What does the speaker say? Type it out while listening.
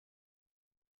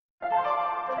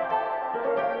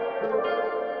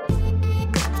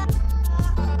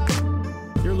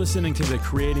You're listening to the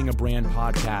Creating a Brand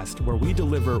podcast, where we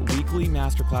deliver weekly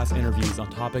masterclass interviews on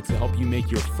topics that help you make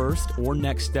your first or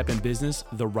next step in business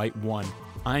the right one.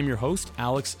 I'm your host,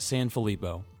 Alex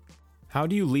Sanfilippo. How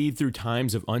do you lead through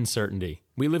times of uncertainty?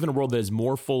 We live in a world that is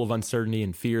more full of uncertainty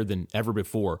and fear than ever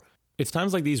before. It's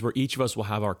times like these where each of us will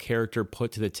have our character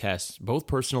put to the test, both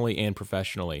personally and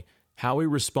professionally. How we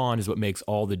respond is what makes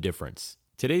all the difference.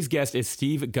 Today's guest is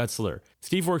Steve Gutzler.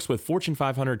 Steve works with Fortune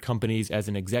 500 companies as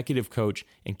an executive coach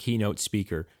and keynote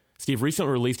speaker. Steve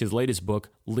recently released his latest book,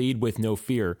 Lead with No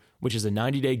Fear, which is a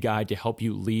 90-day guide to help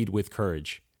you lead with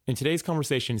courage. In today's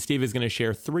conversation, Steve is going to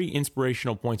share 3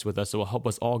 inspirational points with us that will help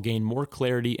us all gain more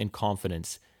clarity and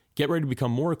confidence. Get ready to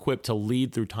become more equipped to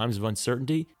lead through times of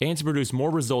uncertainty and to produce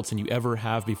more results than you ever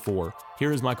have before.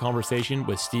 Here is my conversation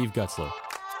with Steve Gutzler.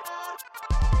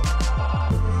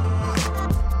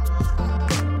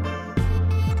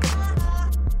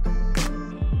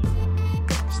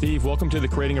 Steve, welcome to the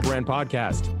Creating a Brand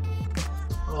podcast.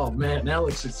 Oh man,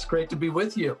 Alex, it's great to be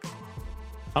with you.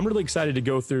 I'm really excited to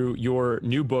go through your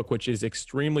new book, which is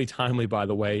extremely timely, by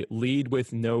the way, Lead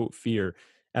with No Fear.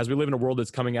 As we live in a world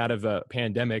that's coming out of a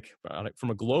pandemic,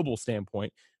 from a global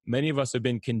standpoint, many of us have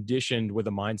been conditioned with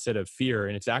a mindset of fear,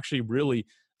 and it's actually really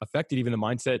affected even the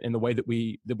mindset and the way that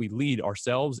we lead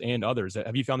ourselves and others.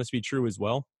 Have you found this to be true as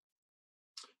well?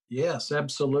 Yes,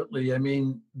 absolutely. I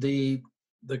mean, the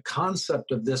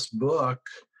concept of this book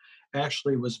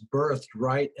actually was birthed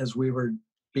right as we were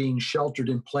being sheltered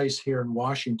in place here in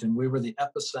Washington. We were the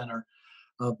epicenter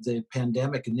of the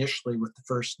pandemic initially, with the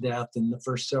first death and the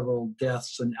first several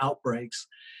deaths and outbreaks.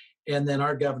 And then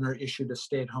our governor issued a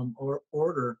stay-at-home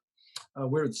order.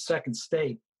 We're the second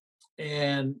state.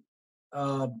 And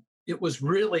it was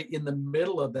really in the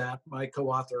middle of that, my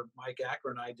co-author, Mike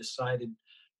Acker, and I decided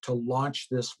to launch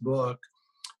this book.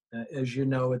 As you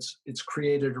know, it's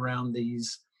created around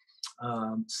these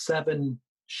 7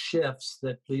 shifts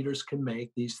that leaders can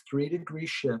make, these 3-degree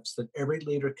shifts that every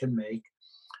leader can make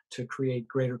to create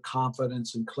greater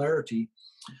confidence and clarity.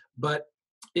 But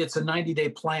it's a 90-day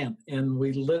plan, and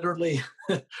we literally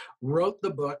wrote the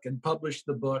book and published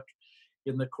the book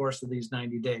in the course of these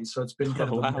 90 days. So it's been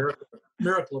kind of a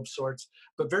miracle of sorts,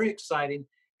 but very exciting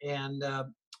and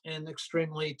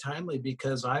extremely timely,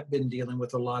 because I've been dealing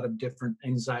with a lot of different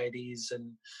anxieties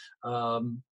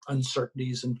and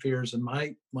uncertainties and fears, and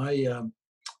my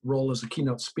role as a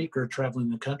keynote speaker, traveling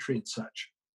the country and such.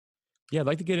 Yeah, I'd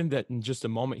like to get into that in just a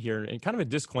moment here. And kind of a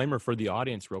disclaimer for the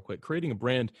audience real quick. Creating a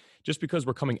brand, just because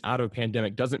we're coming out of a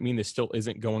pandemic doesn't mean this still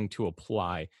isn't going to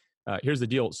apply. Here's the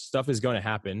deal. Stuff is going to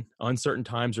happen. Uncertain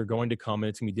times are going to come, and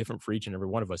it's going to be different for each and every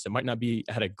one of us. It might not be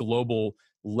at a global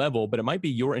level, but it might be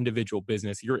your individual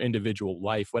business, your individual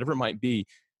life, whatever it might be.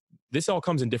 This all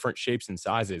comes in different shapes and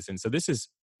sizes. And so this is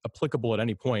applicable at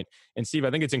any point. And Steve, I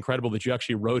think it's incredible that you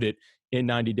actually wrote it in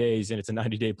 90 days and it's a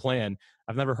 90-day plan.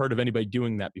 I've never heard of anybody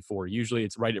doing that before. Usually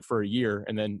it's write it for a year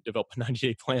and then develop a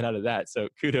 90-day plan out of that. So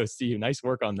kudos to you. Nice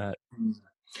work on that.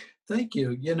 Thank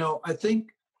you. You know, I think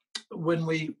when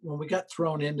we got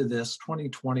thrown into this,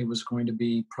 2020 was going to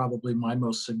be probably my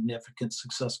most significant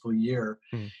successful year.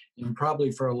 And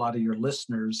probably for a lot of your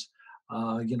listeners,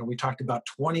 we talked about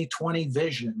 2020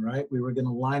 vision, right? We were going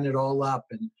to line it all up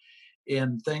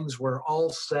and things were all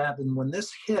set. And when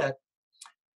this hit,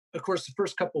 of course, the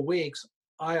first couple of weeks,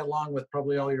 I, along with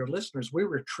probably all your listeners, we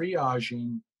were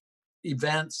triaging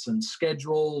events and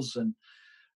schedules and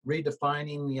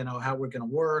redefining, how we're going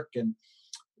to work. And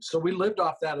so we lived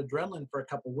off that adrenaline for a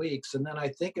couple of weeks. And then I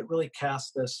think it really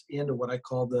cast us into what I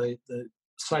call the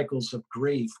cycles of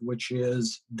grief, which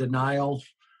is denial,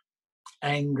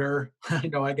 anger. I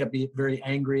know I got very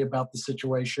angry about the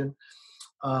situation.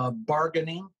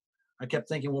 Bargaining. I kept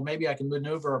thinking, well, maybe I can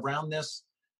maneuver around this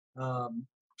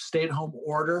stay-at-home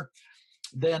order.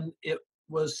 Then it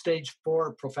was stage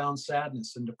 4, profound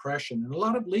sadness and depression. And a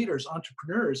lot of leaders,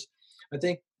 entrepreneurs, I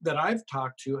think that I've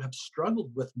talked to have struggled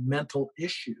with mental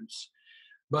issues.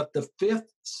 But the 5th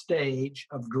stage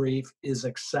of grief is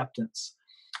acceptance.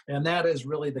 And that is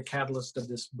really the catalyst of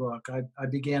this book. I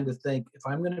began to think, if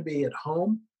I'm going to be at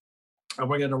home and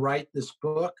we're going to write this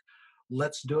book,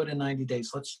 let's do it in 90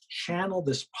 days. Let's channel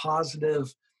this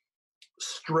positive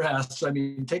stress. I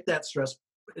mean, take that stress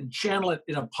and channel it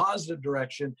in a positive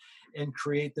direction and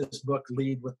create this book,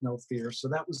 Lead with No Fear. So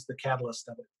that was the catalyst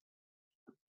of it.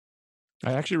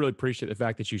 I actually really appreciate the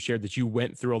fact that you shared that you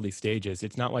went through all these stages.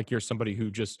 It's not like you're somebody who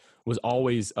just was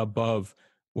always above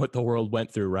what the world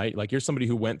went through, right? Like you're somebody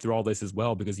who went through all this as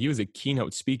well, because you as a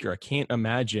keynote speaker, I can't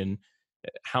imagine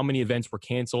how many events were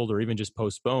canceled or even just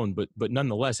postponed. But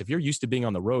nonetheless, if you're used to being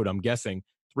on the road, I'm guessing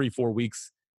 3-4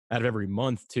 weeks out of every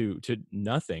month to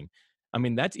nothing. I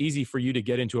mean, that's easy for you to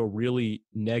get into a really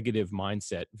negative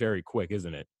mindset very quick,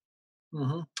 isn't it?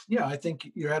 Yeah, I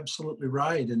think you're absolutely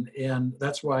right, and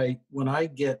that's why when I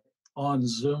get on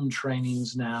Zoom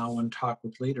trainings now and talk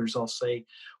with leaders, I'll say,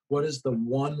 "What is the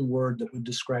one word that would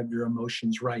describe your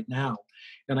emotions right now?"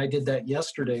 And I did that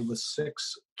yesterday with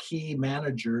 6 key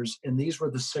managers, and these were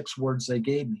the 6 words they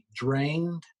gave me: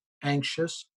 drained,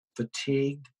 anxious,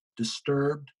 fatigued,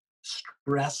 disturbed,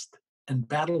 stressed, and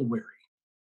battle weary.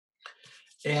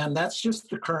 And that's just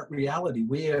the current reality.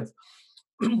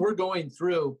 We're going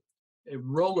through a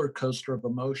roller coaster of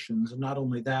emotions. And not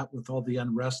only that, with all the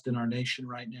unrest in our nation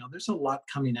right now, there's a lot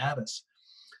coming at us.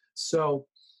 So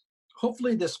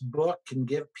hopefully this book can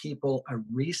give people a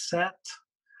reset.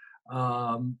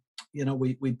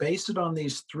 We base it on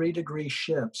these 3-degree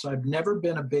shifts. I've never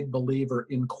been a big believer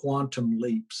in quantum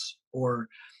leaps or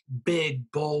big,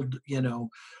 bold,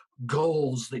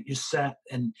 goals that you set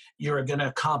and you're going to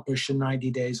accomplish in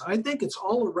 90 days. I think it's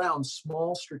all around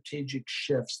small strategic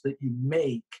shifts that you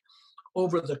make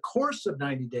over the course of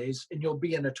 90 days, and you'll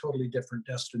be in a totally different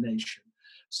destination.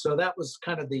 So that was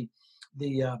kind of the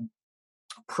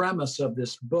premise of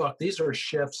this book. These are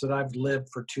shifts that I've lived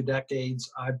for 2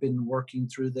 decades. I've been working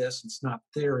through this. It's not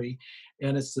theory.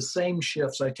 And it's the same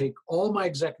shifts I take all my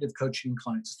executive coaching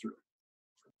clients through.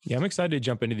 Yeah, I'm excited to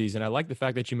jump into these. And I like the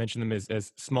fact that you mentioned them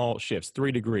as small shifts,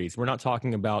 3 degrees. We're not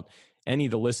talking about any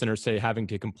of the listeners say having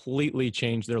to completely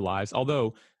change their lives.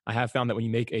 Although I have found that when you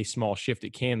make a small shift,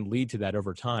 it can lead to that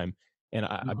over time. And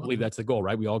I believe that's the goal,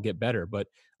 right? We all get better. But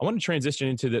I want to transition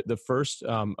into the first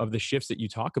of the shifts that you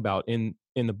talk about in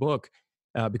the book,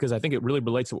 because I think it really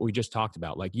relates to what we just talked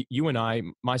about. Like you and I,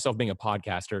 myself being a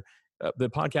podcaster, the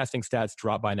podcasting stats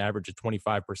dropped by an average of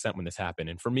 25% when this happened.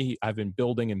 And for me, I've been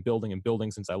building and building and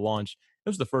building since I launched. It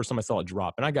was the first time I saw it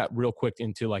drop. And I got real quick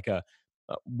into like a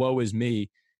woe is me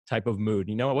type of mood.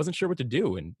 I wasn't sure what to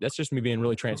do. And that's just me being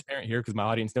really transparent here because my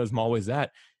audience knows I'm always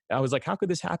that. I was like, how could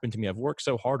this happen to me? I've worked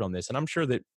so hard on this. And I'm sure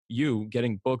that you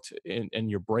getting booked in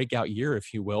your breakout year,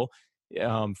 if you will,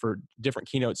 for different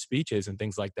keynote speeches and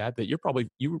things like that, that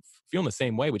you feeling the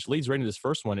same way, which leads right into this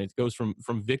first one. It goes from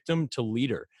victim to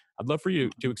leader. I'd love for you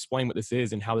to explain what this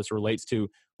is and how this relates to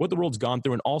what the world's gone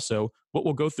through and also what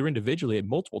we'll go through individually at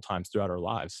multiple times throughout our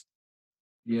lives.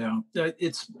 Yeah,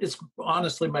 it's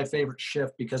honestly my favorite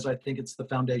shift because I think it's the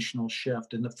foundational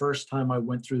shift. And the first time I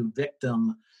went through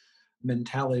victim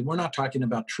mentality, we're not talking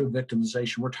about true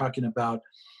victimization. We're talking about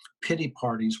pity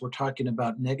parties. We're talking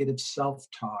about negative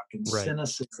self-talk and Right.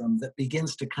 cynicism that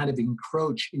begins to kind of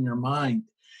encroach in your mind.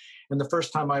 And the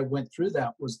first time I went through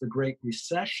that was the Great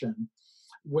Recession,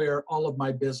 where all of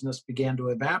my business began to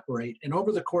evaporate. And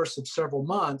over the course of several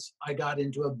months, I got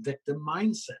into a victim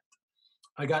mindset.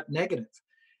 I got negative.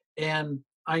 And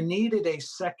I needed a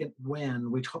second wind.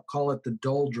 We call it the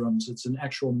doldrums. It's an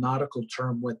actual nautical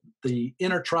term with the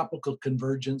intertropical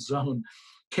convergence zone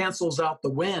cancels out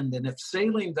the wind. And if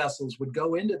sailing vessels would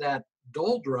go into that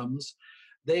doldrums,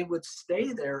 they would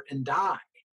stay there and die.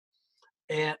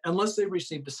 And unless they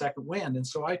received a second wind. And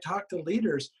so I talk to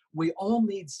leaders, we all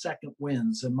need second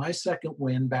winds. And my second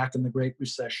wind back in the Great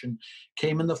Recession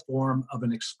came in the form of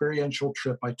an experiential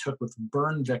trip I took with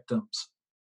burn victims.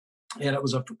 And it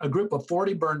was a group of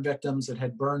 40 burn victims that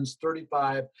had burns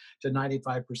 35 to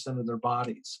 95% of their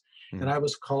bodies. And I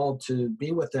was called to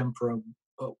be with them for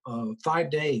 5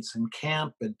 days and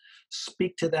camp and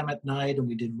speak to them at night. And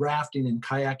we did rafting and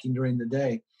kayaking during the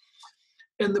day.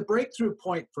 And the breakthrough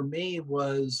point for me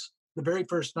was the very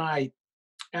first night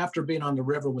after being on the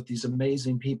river with these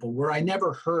amazing people where I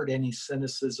never heard any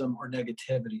cynicism or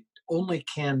negativity, only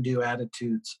can-do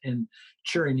attitudes and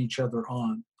cheering each other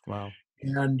on. Wow.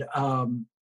 And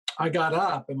I got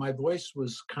up and my voice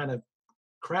was kind of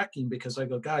cracking because I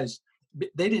go, guys,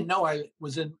 they didn't know I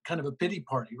was in kind of a pity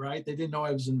party, right? They didn't know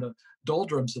I was in the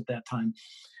doldrums at that time.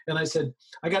 And I said,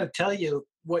 I got to tell you,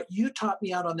 what you taught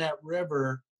me out on that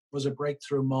river was a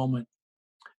breakthrough moment.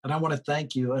 And I want to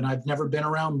thank you. And I've never been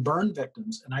around burn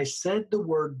victims. And I said the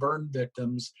word burn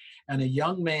victims, and a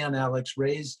young man, Alex,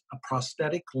 raised a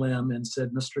prosthetic limb and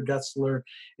said, Mr. Gutzler,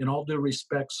 in all due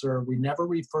respect, sir, we never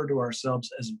refer to ourselves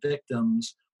as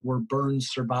victims. We're burn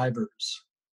survivors.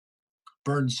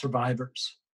 Burn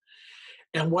survivors.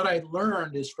 And what I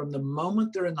learned is from the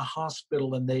moment they're in the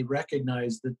hospital and they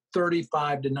recognize that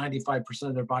 35 to 95%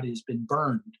 of their body has been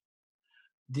burned,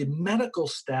 the medical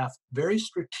staff very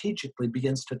strategically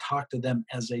begins to talk to them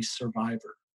as a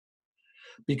survivor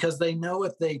because they know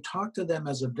if they talk to them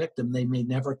as a victim, they may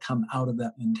never come out of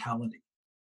that mentality.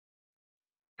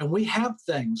 And we have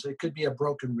things. It could be a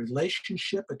broken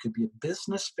relationship. It could be a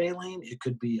business failing. It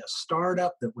could be a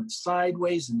startup that went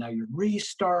sideways and now you're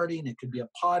restarting. It could be a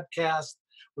podcast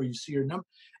where you see your number.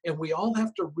 And we all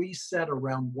have to reset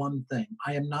around one thing.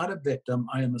 I am not a victim.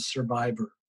 I am a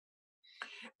survivor.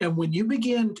 And when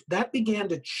that began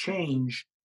to change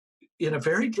in a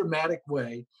very dramatic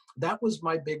way. That was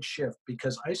my big shift,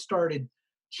 because I started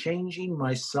changing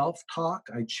my self-talk.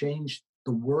 I changed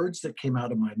the words that came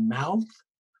out of my mouth.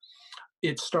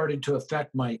 It started to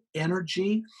affect my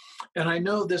energy. And I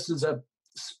know this is a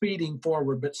speeding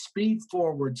forward, but speed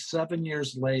forward 7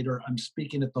 years later, I'm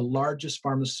speaking at the largest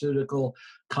pharmaceutical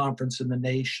conference in the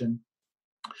nation.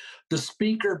 The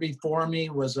speaker before me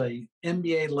was a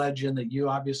NBA legend that you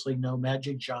obviously know,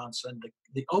 Magic Johnson.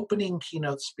 The opening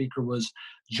keynote speaker was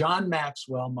John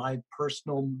Maxwell, my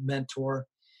personal mentor.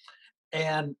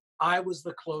 And I was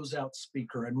the closeout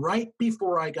speaker. And right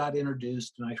before I got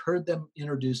introduced, and I heard them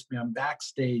introduce me, I'm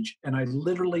backstage, and I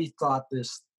literally thought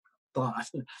this thought: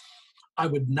 I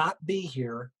would not be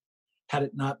here had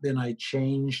it not been I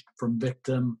changed from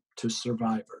victim to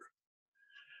survivor.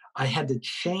 I had to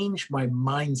change my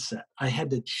mindset. I had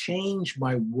to change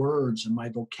my words and my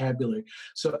vocabulary.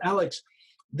 So, Alex,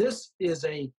 this is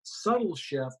a subtle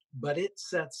shift, but it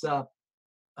sets up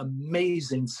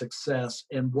amazing success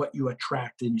and what you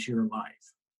attract into your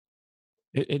life.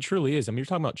 It truly is. I mean, you're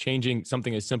talking about changing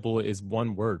something as simple as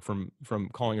one word from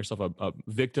calling yourself a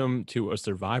victim to a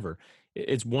survivor.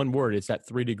 It's one word. It's that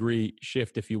 3-degree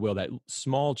shift, if you will, that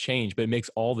small change, but it makes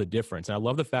all the difference. And I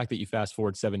love the fact that you fast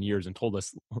forward 7 years and told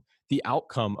us the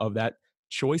outcome of that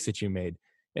choice that you made.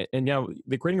 And now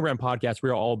the Creating a Brand podcast,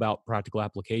 we're all about practical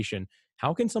application.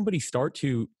 How can somebody start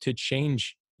to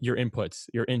change your inputs,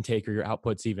 your intake, or your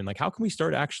outputs even? Like, how can we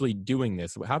start actually doing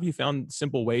this? How have you found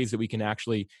simple ways that we can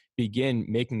actually begin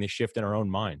making this shift in our own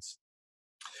minds?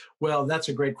 Well, that's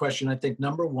a great question. I think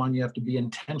number one, you have to be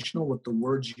intentional with the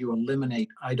words you eliminate.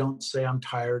 I don't say I'm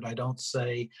tired. I don't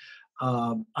say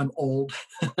I'm old.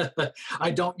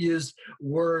 I don't use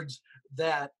words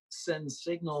that send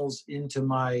signals into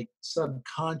my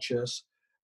subconscious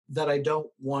that I don't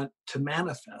want to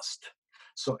manifest.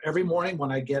 So every morning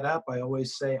when I get up, I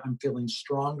always say I'm feeling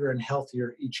stronger and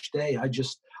healthier each day.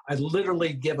 I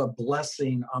literally give a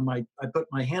blessing I put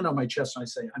my hand on my chest and I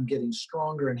say, I'm getting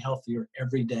stronger and healthier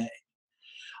every day.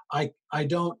 I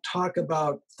don't talk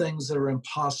about things that are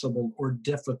impossible or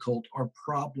difficult or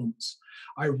problems.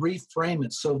 I reframe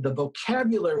it. So the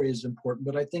vocabulary is important,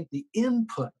 but I think the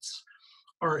inputs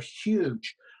are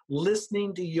huge.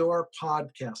 Listening to your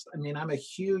podcast. I mean, I'm a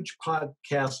huge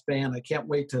podcast fan. I can't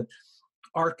wait to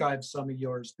archive some of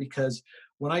yours, because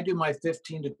when I do my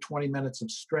 15 to 20 minutes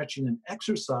of stretching and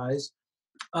exercise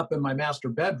up in my master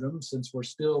bedroom, since we're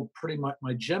still pretty much,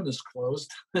 my gym is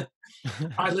closed,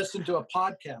 I listen to a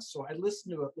podcast. So I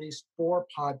listen to at least 4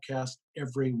 podcasts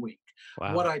every week.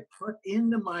 Wow. What I put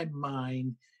into my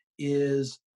mind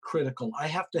is critical. I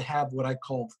have to have what I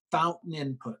call fountain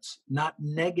inputs, not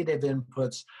negative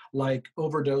inputs like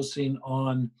overdosing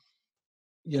on,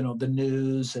 the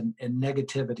news and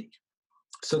negativity.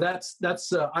 So that's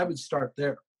I would start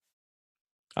there.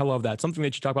 I love that. Something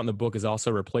that you talk about in the book is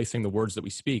also replacing the words that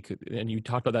we speak. And you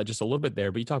talked about that just a little bit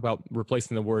there, but you talk about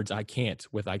replacing the words I can't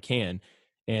with I can,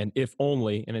 and if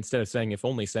only, and instead of saying if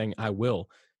only, saying I will.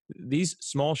 These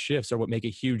small shifts are what make a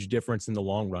huge difference in the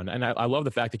long run. And I love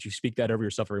the fact that you speak that over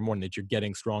yourself every morning, that you're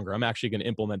getting stronger. I'm actually going to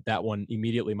implement that one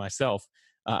immediately myself.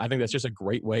 I think that's just a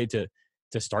great way to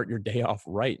start your day off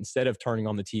right, instead of turning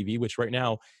on the TV, which right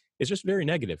now is just very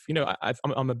negative.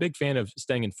 I'm a big fan of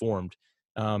staying informed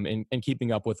and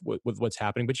keeping up with what's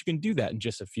happening. But you can do that in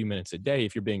just a few minutes a day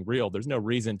if you're being real. There's no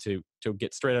reason to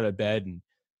get straight out of bed and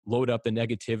load up the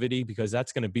negativity, because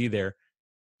that's going to be there.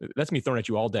 That's me throwing at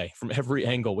you all day from every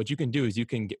angle. What you can do is you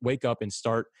can wake up and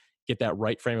get that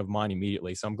right frame of mind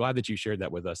immediately. So I'm glad that you shared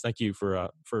that with us. Thank you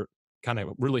for kind of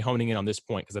really honing in on this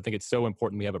point, because I think it's so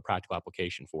important we have a practical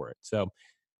application for it. So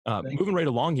moving right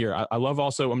along here, I love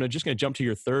also, I'm just going to jump to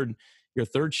your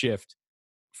third shift,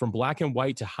 from black and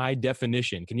white to high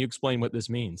definition. Can you explain what this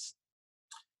means?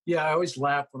 Yeah, I always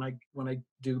laugh when I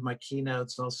do my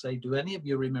keynotes. I'll say, "Do any of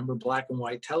you remember black and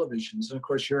white televisions?" And of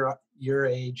course, your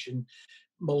age and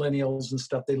millennials and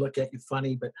stuff, they look at you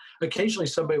funny. But occasionally,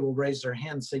 somebody will raise their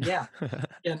hand and say, "Yeah."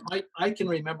 And I can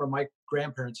remember my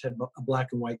grandparents had a black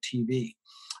and white TV,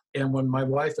 and when my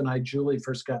wife and I, Julie,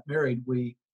 first got married,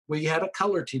 we had a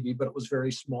color TV, but it was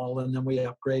very small, and then we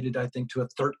upgraded, I think, to a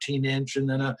 13-inch, and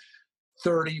then a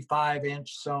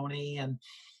 35-inch Sony, and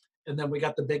then we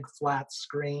got the big flat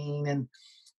screen. And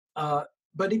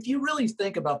but if you really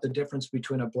think about the difference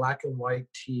between a black and white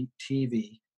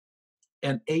TV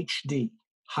and HD,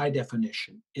 high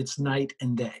definition. It's night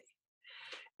and day.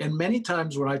 And many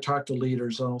times when I talk to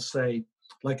leaders, I'll say,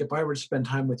 like if I were to spend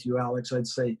time with you, Alex, I'd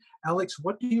say, Alex,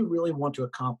 what do you really want to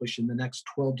accomplish in the next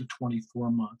 12 to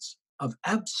 24 months of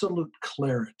absolute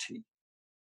clarity?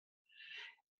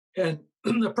 And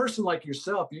a person like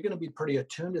yourself, you're going to be pretty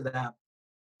attuned to that.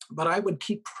 But I would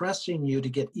keep pressing you to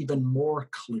get even more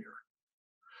clear.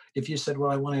 If you said,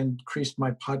 well, I want to increase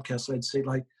my podcast, I'd say,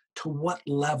 like, to what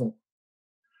level?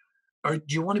 Or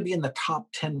do you want to be in the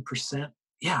top 10%?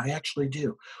 Yeah, I actually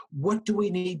do. What do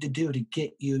we need to do to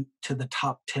get you to the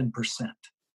top 10%?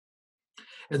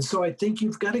 And so I think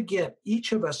you've got to get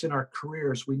each of us in our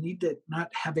careers, we need to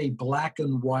not have a black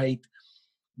and white,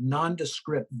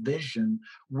 nondescript vision.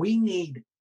 We need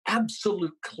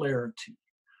absolute clarity.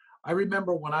 I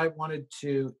remember when I wanted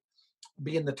to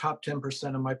be in the top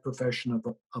 10% of my profession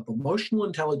of emotional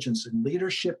intelligence and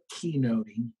leadership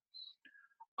keynoting,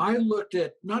 I looked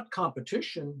at not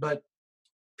competition, but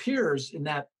peers in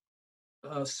that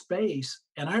space,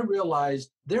 and I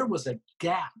realized there was a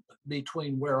gap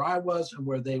between where I was and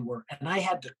where they were, and I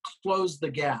had to close the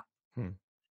gap. And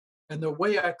the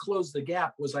way I closed the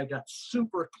gap was I got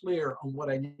super clear on what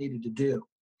I needed to do.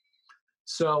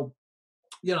 So,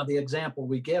 you know, the example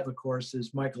we give, of course,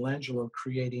 is Michelangelo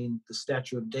creating the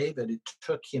statue of David. It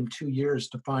took him 2 years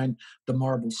to find the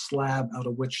marble slab out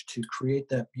of which to create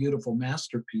that beautiful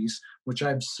masterpiece, which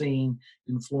I've seen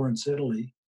in Florence,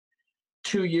 Italy.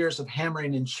 2 years of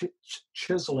hammering and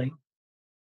chiseling,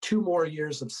 2 more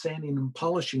years of sanding and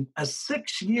polishing, a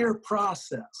 6-year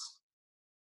process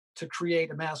to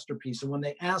create a masterpiece. And when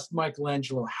they asked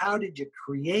Michelangelo, how did you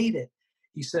create it?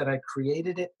 He said, I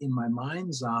created it in my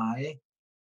mind's eye,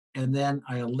 and then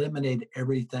I eliminated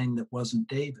everything that wasn't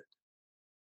David.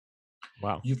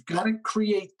 Wow. You've got to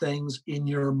create things in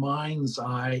your mind's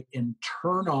eye and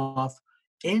turn off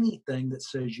anything that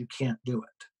says you can't do it.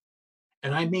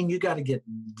 And I mean, you got to get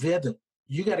vivid.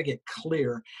 You got to get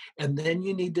clear. And then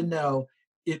you need to know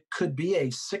it could be a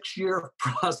 6-year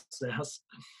process.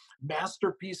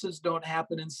 Masterpieces don't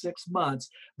happen in 6 months,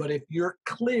 but if you're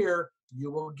clear,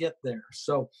 you will get there.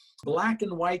 So black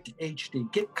and white to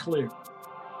HD, get clear.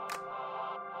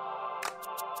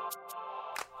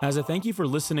 As a thank you for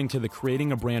listening to the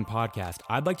Creating a Brand podcast,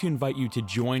 I'd like to invite you to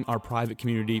join our private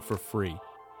community for free.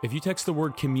 If you text the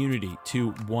word community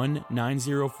to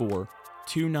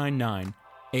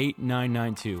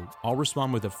 1-904-299-8992, I'll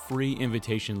respond with a free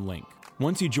invitation link.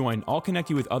 Once you join, I'll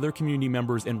connect you with other community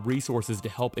members and resources to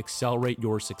help accelerate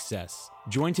your success.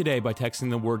 Join today by texting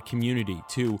the word community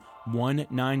to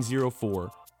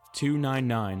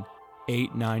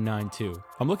 1-904-299-8992.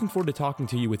 I'm looking forward to talking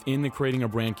to you within the Creating a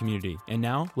Brand community. And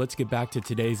now, let's get back to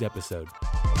today's episode.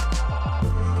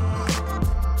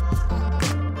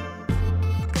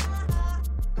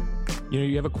 You know,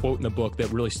 you have a quote in the book that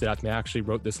really stood out to me. I actually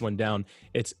wrote this one down.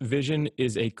 It's vision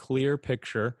is a clear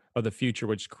picture of the future,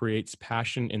 which creates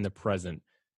passion in the present.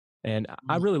 And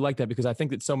I really like that because I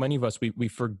think that so many of us, we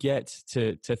forget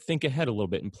to think ahead a little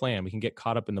bit and plan. We can get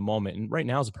caught up in the moment. And right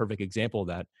now is a perfect example of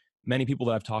that. Many people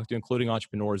that I've talked to, including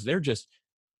entrepreneurs, they're just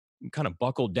kind of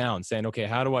buckled down saying, okay,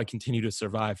 how do I continue to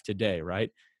survive today,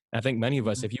 right? And I think many of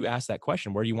us, if you ask that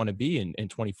question, where do you want to be in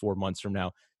 24 months from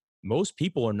now? Most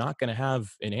people are not going to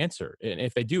have an answer. And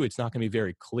if they do, it's not going to be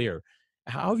very clear.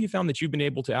 How have you found that you've been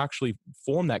able to actually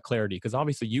form that clarity? Because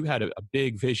obviously you had a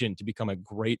big vision to become a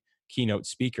great keynote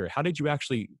speaker. How did you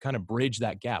actually kind of bridge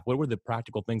that gap? What were the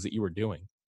practical things that you were doing?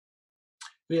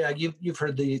 Yeah, you've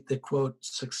heard the quote,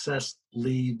 success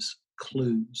leaves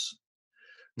clues.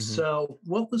 Mm-hmm. So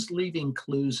what was leaving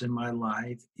clues in my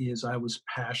life is I was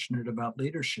passionate about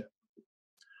leadership.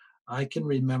 I can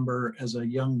remember as a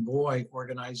young boy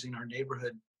organizing our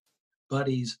neighborhood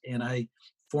buddies, and I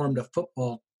formed a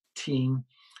football team,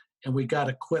 and we got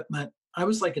equipment. I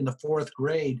was like in the 4th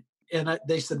grade, and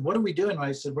they said, what are we doing? And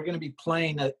I said, we're going to be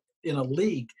playing in a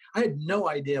league. I had no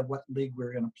idea what league we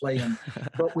were going to play in,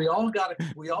 but we all got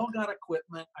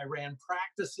equipment. I ran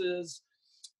practices,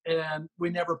 and we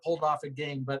never pulled off a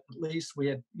game, but at least we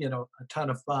had, a ton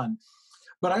of fun.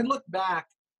 But I look back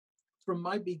from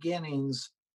my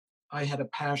beginnings, I had a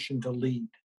passion to lead,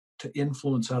 to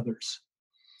influence others.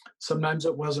 Sometimes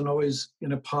it wasn't always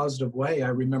in a positive way. I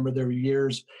remember there were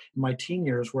years in my teen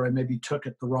years where I maybe took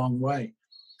it the wrong way.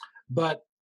 But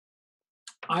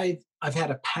I've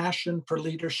had a passion for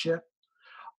leadership.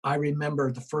 I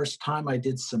remember the first time I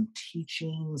did some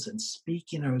teachings and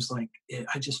speaking, I was like,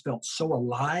 I just felt so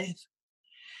alive.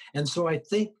 And so I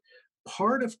think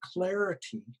part of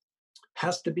clarity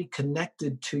has to be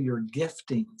connected to your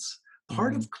giftings.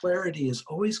 Part of clarity is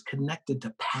always connected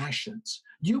to passions.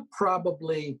 You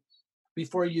probably,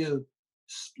 before you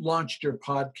launched your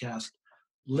podcast,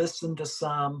 listened to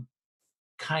some,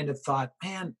 kind of thought,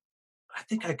 man, I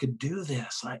think I could do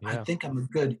this. I think I'm a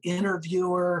good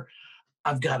interviewer.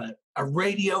 I've got a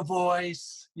radio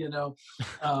voice,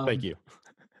 Thank you.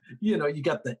 You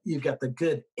got the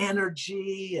good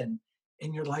energy, and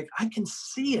you're like, I can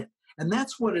see it. And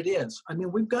that's what it is. I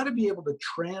mean, we've got to be able to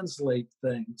translate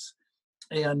things.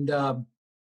 And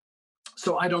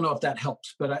so I don't know if that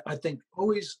helps, but I think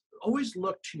always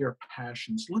look to your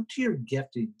passions, look to your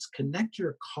giftings, connect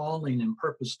your calling and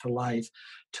purpose to life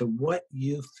to what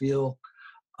you feel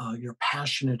you're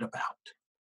passionate about.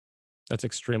 That's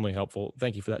extremely helpful.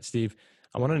 Thank you for that, Steve.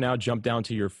 I want to now jump down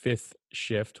to your fifth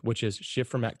shift, which is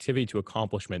shift from activity to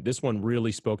accomplishment. This one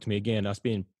really spoke to me. Again, us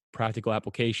being practical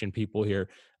application people here,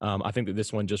 I think that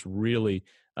this one just really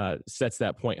sets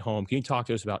that point home. Can you talk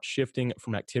to us about shifting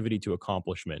from activity to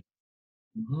accomplishment?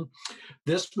 Mm-hmm.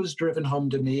 This was driven home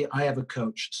to me. I have a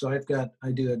coach. So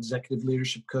I do executive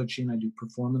leadership coaching. I do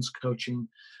performance coaching,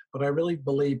 but I really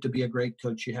believe to be a great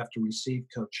coach, you have to receive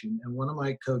coaching. And one of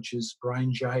my coaches,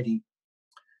 Brian Jide,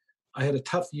 I had a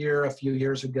tough year a few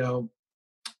years ago,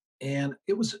 and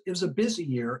it was a busy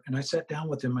year. And I sat down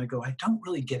with him. I go, I don't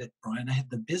really get it, Brian. I had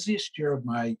the busiest year of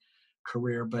my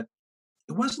career, but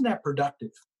it wasn't that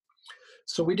productive.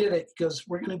 So we did it because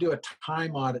we're going to do a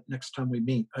time audit next time we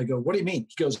meet. I go, what do you mean?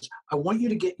 He goes, I want you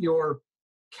to get your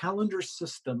calendar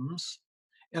systems,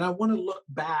 and I want to look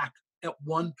back at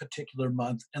one particular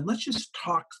month, and let's just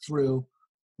talk through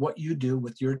what you do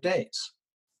with your days.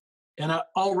 And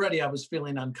already I was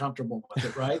feeling uncomfortable with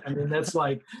it, right? I mean, that's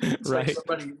like, right. like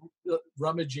somebody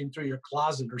rummaging through your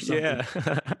closet or something. Yeah,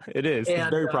 it is. It's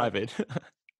very private.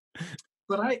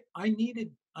 But I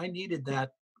needed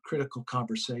that critical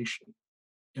conversation.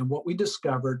 And what we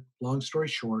discovered, long story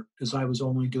short, is I was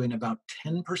only doing about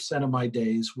 10% of my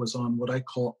days was on what I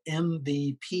call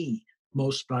MVP,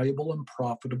 most valuable and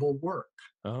profitable work.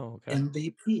 Oh, okay.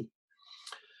 MVP.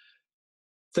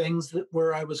 Things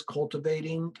where I was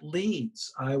cultivating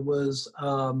leads. I was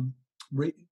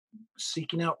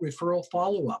seeking out referral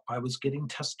follow-up. I was getting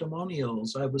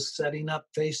testimonials. I was setting up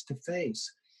face-to-face.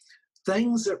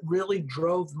 Things that really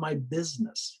drove my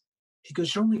business. He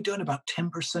goes, you're only doing about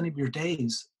 10% of your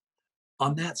days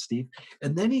on that, Steve.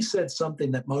 And then he said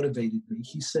something that motivated me.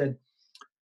 He said,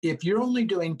 if you're only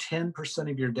doing 10%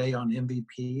 of your day on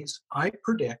MVPs, I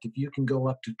predict if you can go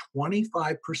up to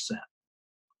 25%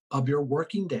 of your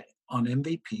working day on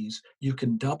MVPs, you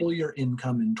can double your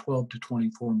income in 12 to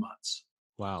 24 months.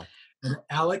 Wow. And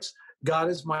Alex, God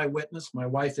is my witness. My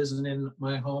wife isn't in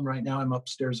my home right now. I'm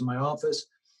upstairs in my office.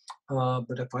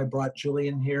 But if I brought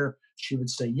Julian here, she would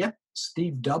say, yep,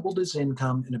 Steve doubled his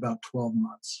income in about 12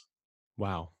 months.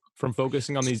 Wow. From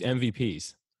focusing on these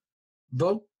MVPs.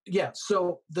 Yeah.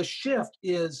 So the shift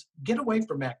is get away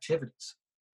from activities,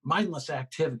 mindless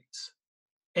activities,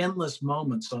 endless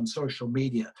moments on social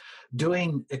media,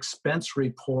 doing expense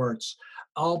reports,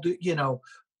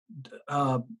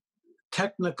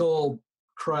 technical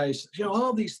crisis,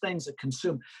 all these things that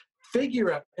consume.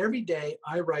 Figure out every day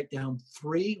I write down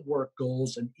 3 work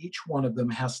goals, and each one of them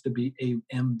has to be a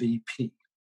MVP.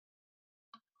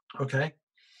 Okay?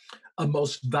 A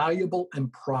most valuable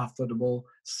and profitable,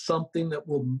 something that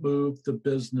will move the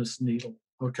business needle.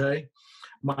 Okay?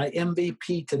 My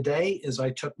MVP today is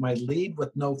I took my Lead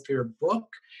with No Fear book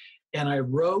and I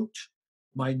wrote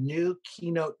my new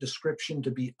keynote description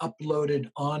to be uploaded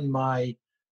on my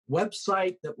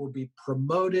website that will be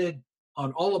promoted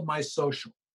on all of my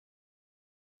social.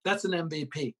 That's an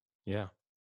MVP. Yeah.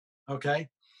 Okay.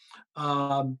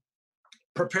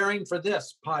 Preparing for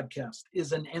this podcast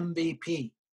is an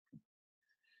MVP.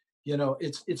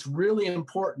 It's really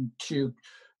important to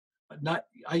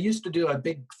I used to do a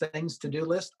big things to do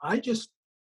list.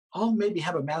 I'll maybe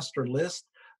have a master list,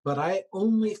 but I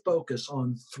only focus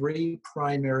on 3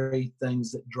 primary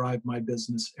things that drive my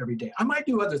business every day. I might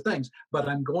do other things, but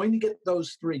I'm going to get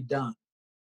those 3 done.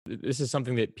 This is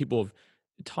something that people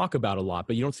talk about a lot,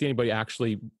 but you don't see anybody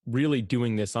actually really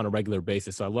doing this on a regular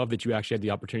basis. So I love that you actually had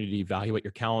the opportunity to evaluate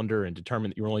your calendar and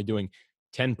determine that you're only doing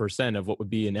 10% of what would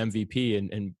be an MVP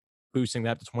and boosting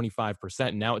that to 25%.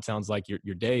 And now it sounds like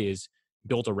your day is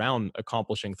built around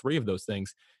accomplishing 3 of those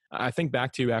things. I think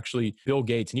back to actually Bill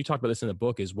Gates, and you talked about this in the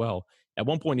book as well. At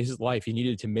one point in his life, he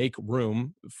needed to make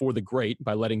room for the great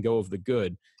by letting go of the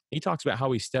good. He talks about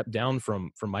how he stepped down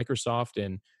from Microsoft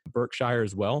and Berkshire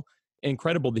as well.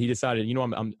 Incredible that he decided,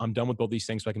 I'm done with both these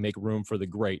things so I can make room for the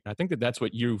great. And I think that that's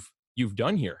what you've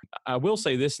done here. I will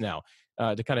say this now,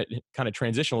 to kind of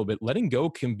transition a little bit. Letting go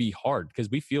can be hard because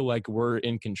we feel like we're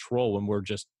in control when we're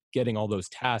just getting all those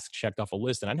tasks checked off a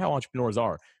list. And I know how entrepreneurs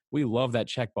are. we love that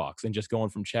checkbox and just going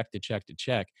from check to check to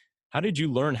check. How did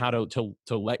you learn how to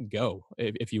let go,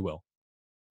 if you will?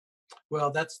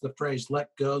 Well, that's the phrase,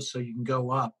 let go so you can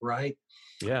go up, right?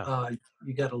 Yeah.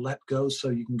 You got to let go so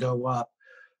you can go up.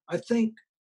 I think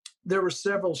there were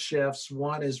several shifts.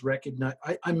 One is recognize,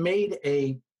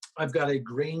 I've got a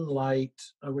green light.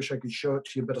 I wish I could show it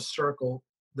to you, but a circle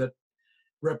that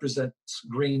represents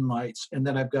green lights. And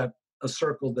then I've got a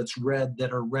circle that's red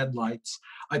that are red lights.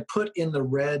 I put in the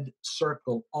red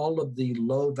circle all of the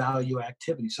low value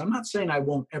activities. I'm not saying I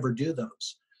won't ever do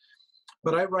those,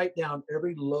 but I write down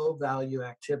every low value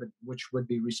activity, which would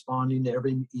be responding to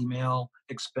every email,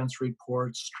 expense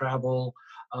reports, travel,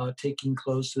 taking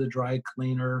clothes to the dry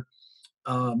cleaner.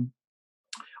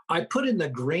 I put in the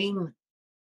green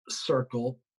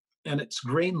circle, and it's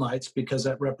green lights because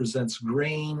that represents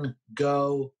green,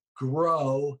 go,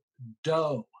 grow,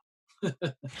 dough.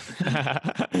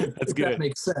 That's good. That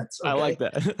makes sense. Okay? I like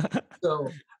that.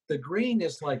 So the green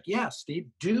is like, yeah, Steve,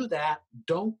 do that.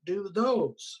 Don't do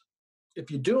those. If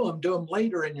you do them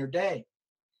later in your day.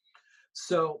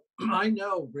 So I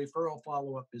know referral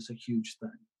follow-up is a huge thing.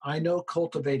 I know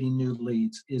cultivating new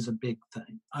leads is a big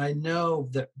thing. I know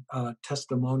that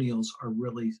testimonials are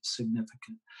really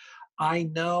significant. I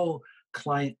know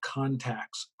client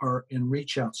contacts are in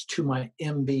reach outs to my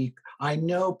MV. I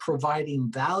know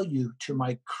providing value to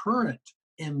my current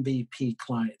MVP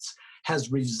clients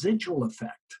has residual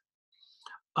effect.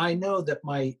 I know that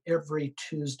my every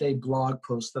Tuesday blog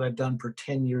post that I've done for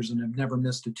 10 years and have never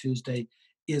missed a Tuesday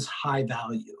is high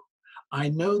value. I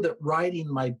know that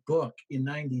writing my book in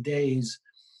 90 days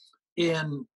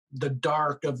in the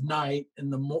dark of night in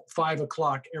the 5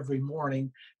 o'clock every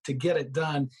morning to get it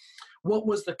done. What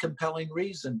was the compelling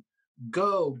reason?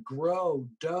 Go, grow,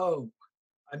 dough.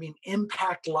 I mean,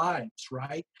 impact lives,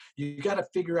 right? You got to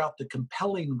figure out the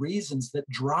compelling reasons that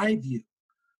drive you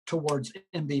towards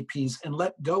MVPs and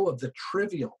let go of the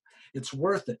trivial. It's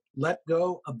worth it. Let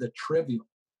go of the trivial.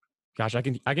 Gosh, I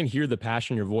can hear the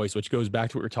passion in your voice, which goes back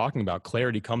to what we're talking about.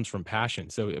 Clarity comes from passion.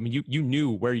 So, I mean, you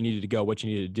knew where you needed to go, what you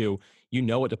needed to do. You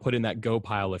know what to put in that go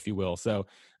pile, if you will. So,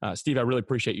 Steve, I really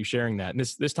appreciate you sharing that. And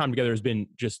this time together has been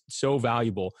just so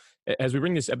valuable. As we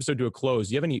bring this episode to a close,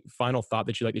 do you have any final thought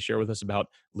that you'd like to share with us about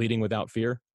leading without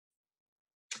fear?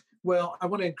 Well, I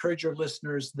want to encourage your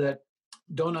listeners that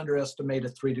don't underestimate a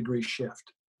 3-degree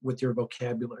shift with your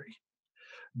vocabulary.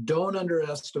 Don't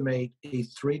underestimate a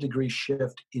 3-degree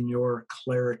shift in your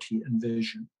clarity and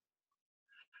vision.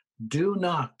 Do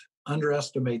not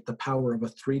underestimate the power of a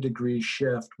 3-degree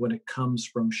shift when it comes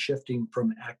from shifting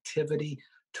from activity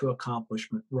to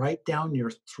accomplishment. Write down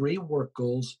your 3 work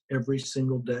goals every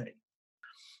single day.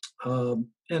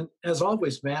 And as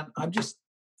always, man, I'm just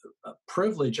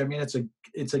privileged. I mean,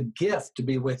 it's a gift to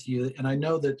be with you. And I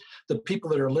know that the people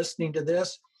that are listening to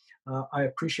this, I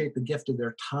appreciate the gift of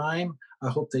their time. I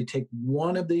hope they take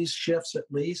one of these shifts at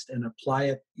least and apply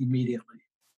it immediately.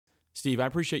 Steve, I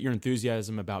appreciate your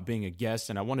enthusiasm about being a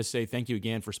guest, and I want to say thank you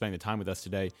again for spending the time with us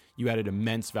today. You added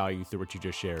immense value through what you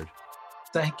just shared.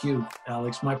 Thank you,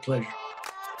 Alex. My pleasure.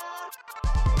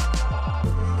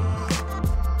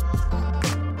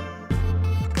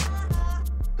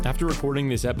 After recording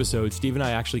this episode, Steve and I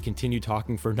actually continued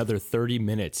talking for another 30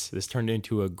 minutes. This turned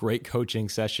into a great coaching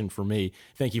session for me.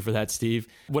 Thank you for that, Steve.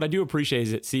 What I do appreciate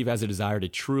is that Steve has a desire to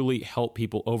truly help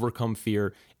people overcome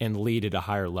fear and lead at a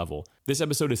higher level. This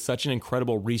episode is such an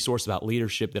incredible resource about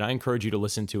leadership that I encourage you to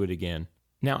listen to it again.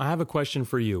 Now, I have a question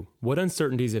for you. What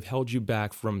uncertainties have held you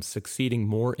back from succeeding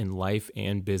more in life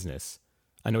and business?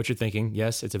 I know what you're thinking.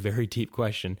 Yes, it's a very deep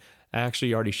question. I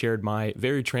actually already shared my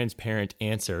very transparent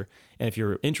answer. And if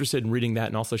you're interested in reading that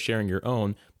and also sharing your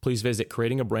own, please visit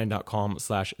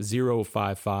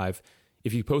creatingabrand.com/055.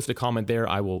 If you post a comment there,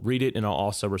 I will read it and I'll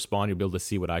also respond. You'll be able to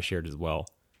see what I shared as well.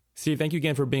 Steve, thank you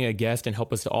again for being a guest and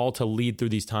help us all to lead through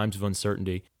these times of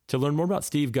uncertainty. To learn more about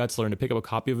Steve Gutzler and to pick up a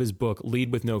copy of his book,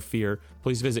 Lead with No Fear,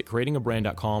 please visit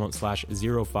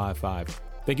creatingabrand.com/055.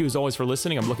 Thank you as always for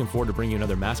listening. I'm looking forward to bringing you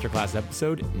another masterclass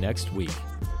episode next week.